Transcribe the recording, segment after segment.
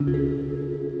Yeah.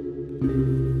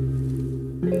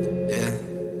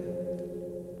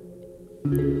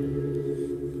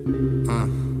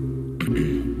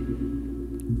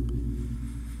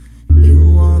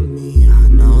 You want me, I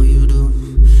know you do.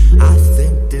 I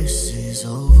think this is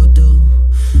overdue.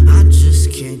 I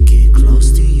just can't get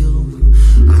close to you.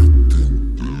 I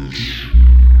think this.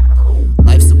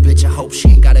 Life's a bitch, I hope she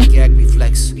ain't got a gag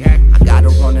reflex. I got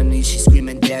her on her knees, she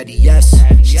screaming daddy, yes.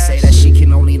 She say that she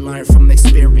can only learn from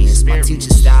experience. My teacher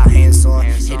style, hands on.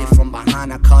 Hit it from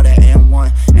behind, I call that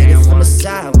N1. Hit it from the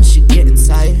side when she getting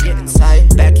tight.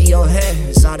 Back of your head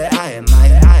is all that I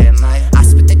admire. I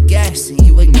spit the gas and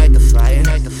you ignite the fire.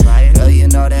 Girl, you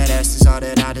know that ass is all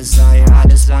that I desire.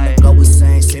 Wanna go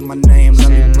insane, say my name, let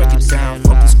me break it down.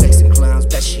 Focus, face and clowns,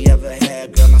 best she ever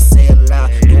had. Girl, I say it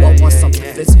loud. Do I want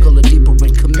something physical or deeper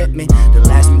in commitment? The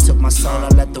last one took my soul, I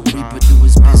let the reaper do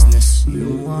his business.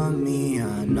 You want me,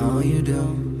 I know you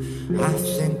do. I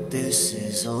think this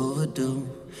is overdue.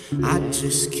 I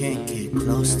just can't get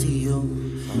close to you.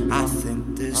 I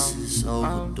think this is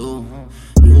overdue.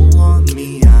 You want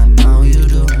me, I know you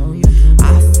do.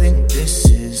 I think this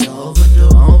is overdue.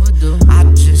 I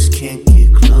just can't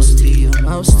get close to you.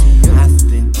 I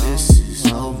think this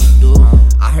is overdue.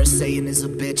 I heard saying is a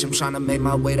bitch, I'm tryna make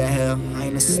my way to hell. I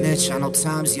ain't a snitch, I know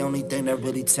time's the only thing that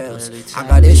really tells. I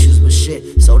got issues with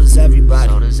shit, so does everybody.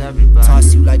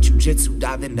 Toss you like jujitsu,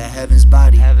 dive into heaven's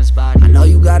body. I know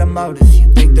you got a motive,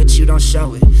 you think that you don't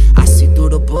show it. I see through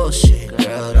the bullshit,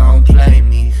 girl, don't play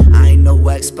me. I ain't no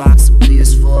Xbox or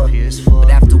PS4, but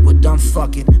after we're done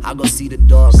fucking, I'll go see the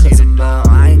dog. Cause I'm out,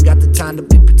 I ain't got the time to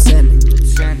be pretending.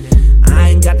 I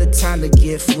ain't got the time to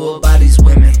get fooled by these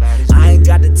women. I ain't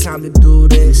got the time to do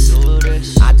this.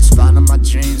 I just follow my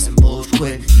dreams and move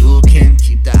quick. You can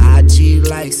keep the IG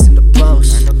likes in the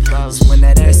post. So when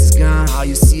that ass is gone, all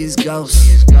you see is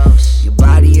ghosts. Your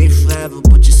body ain't forever,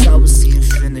 but your soul will see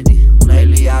infinity.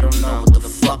 Lately I don't know what the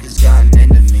fuck has gotten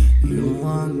into me. You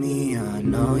want me, I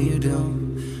know you do.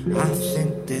 I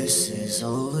think this is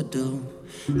overdue.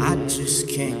 I just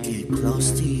can't get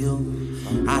close to you.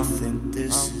 I think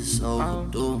this is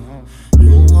overdue.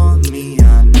 You want me,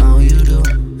 I know you do.